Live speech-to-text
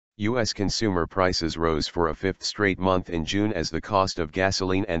U.S. consumer prices rose for a fifth straight month in June as the cost of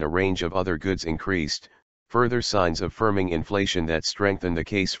gasoline and a range of other goods increased, further signs of firming inflation that strengthen the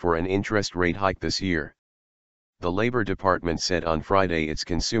case for an interest rate hike this year. The Labor Department said on Friday its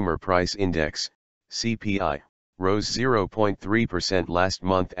Consumer Price Index, CPI, rose 0.3% last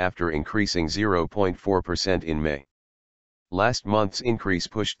month after increasing 0.4% in May. Last month's increase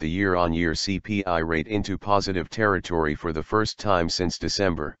pushed the year-on-year CPI rate into positive territory for the first time since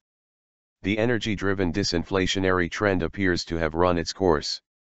December. The energy-driven disinflationary trend appears to have run its course.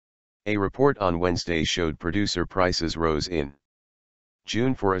 A report on Wednesday showed producer prices rose in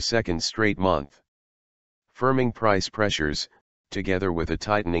June for a second straight month. Firming price pressures, together with a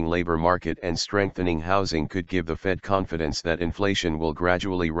tightening labor market and strengthening housing, could give the Fed confidence that inflation will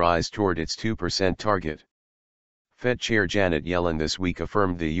gradually rise toward its 2% target. Fed Chair Janet Yellen this week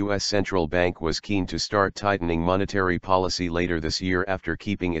affirmed the U.S. Central Bank was keen to start tightening monetary policy later this year after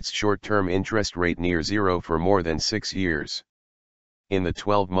keeping its short-term interest rate near zero for more than 6 years. In the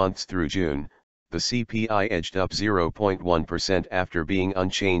 12 months through June, the CPI edged up 0.1% after being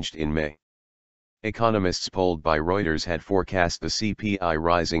unchanged in May. Economists polled by Reuters had forecast the CPI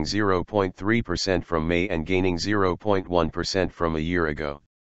rising 0.3% from May and gaining 0.1% from a year ago.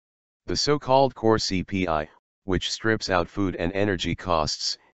 The so-called core CPI, which strips out food and energy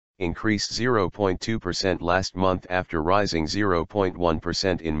costs, increased 0.2% last month after rising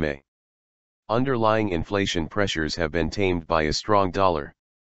 0.1% in May. Underlying inflation pressures have been tamed by a strong dollar.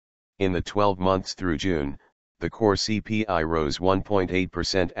 In the 12 months through June, the core CPI rose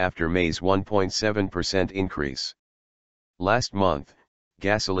 1.8% after May's 1.7% increase. Last month,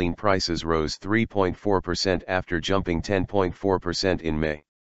 gasoline prices rose 3.4% after jumping 10.4% in May.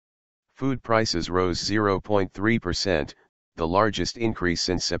 Food prices rose 0.3%, the largest increase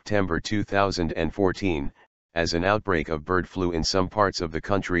since September 2014, as an outbreak of bird flu in some parts of the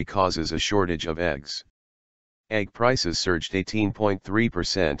country causes a shortage of eggs. Egg prices surged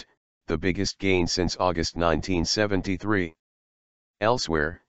 18.3%, the biggest gain since August 1973.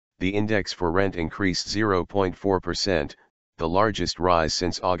 Elsewhere, the index for rent increased 0.4%, the largest rise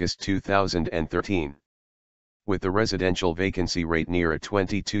since August 2013. With the residential vacancy rate near a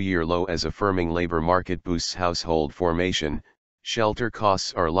 22-year low as a firming labor market boosts household formation, shelter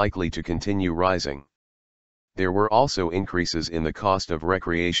costs are likely to continue rising. There were also increases in the cost of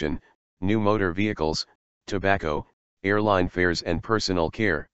recreation, new motor vehicles, tobacco, airline fares and personal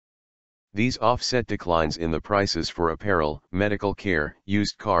care. These offset declines in the prices for apparel, medical care,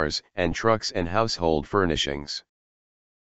 used cars, and trucks and household furnishings.